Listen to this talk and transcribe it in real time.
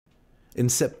In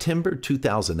September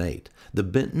 2008, the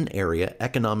Benton Area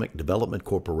Economic Development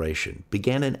Corporation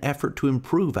began an effort to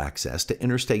improve access to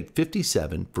Interstate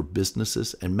 57 for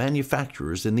businesses and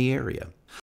manufacturers in the area.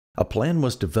 A plan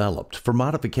was developed for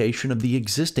modification of the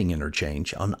existing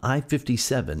interchange on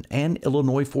I-57 and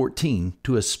Illinois 14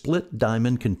 to a split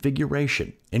diamond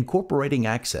configuration, incorporating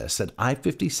access at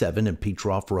I-57 and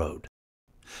Petroff Road.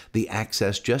 The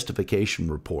Access Justification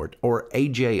Report, or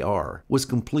AJR, was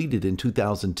completed in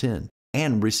 2010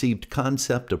 and received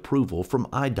concept approval from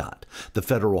IDOT. The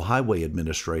Federal Highway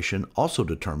Administration also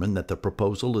determined that the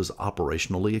proposal is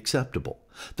operationally acceptable.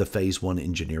 The Phase 1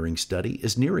 engineering study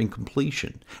is nearing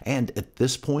completion, and at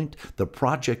this point, the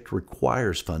project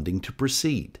requires funding to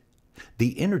proceed.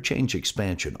 The interchange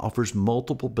expansion offers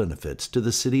multiple benefits to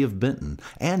the city of Benton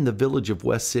and the village of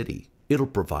West City. It'll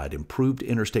provide improved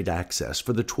interstate access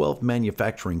for the 12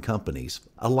 manufacturing companies,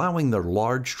 allowing their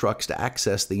large trucks to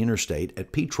access the interstate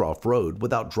at Petroff Road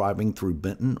without driving through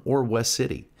Benton or West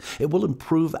City. It will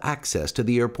improve access to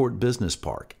the airport business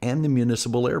park and the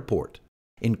municipal airport,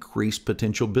 increase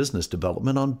potential business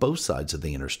development on both sides of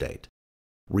the interstate,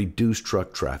 reduce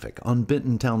truck traffic on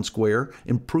Benton Town Square,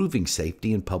 improving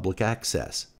safety and public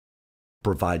access,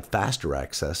 provide faster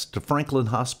access to Franklin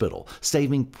Hospital,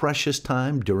 saving precious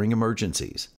time during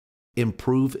emergencies.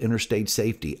 Improve interstate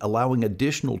safety, allowing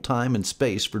additional time and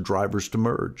space for drivers to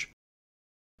merge.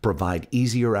 Provide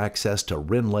easier access to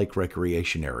Wren Lake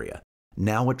Recreation Area,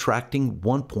 now attracting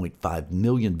 1.5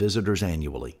 million visitors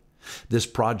annually. This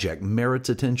project merits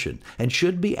attention and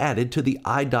should be added to the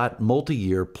IDOT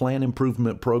multi-year Plan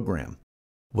Improvement Program.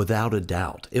 Without a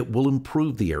doubt, it will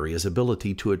improve the area's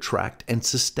ability to attract and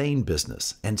sustain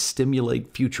business and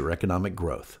stimulate future economic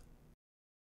growth.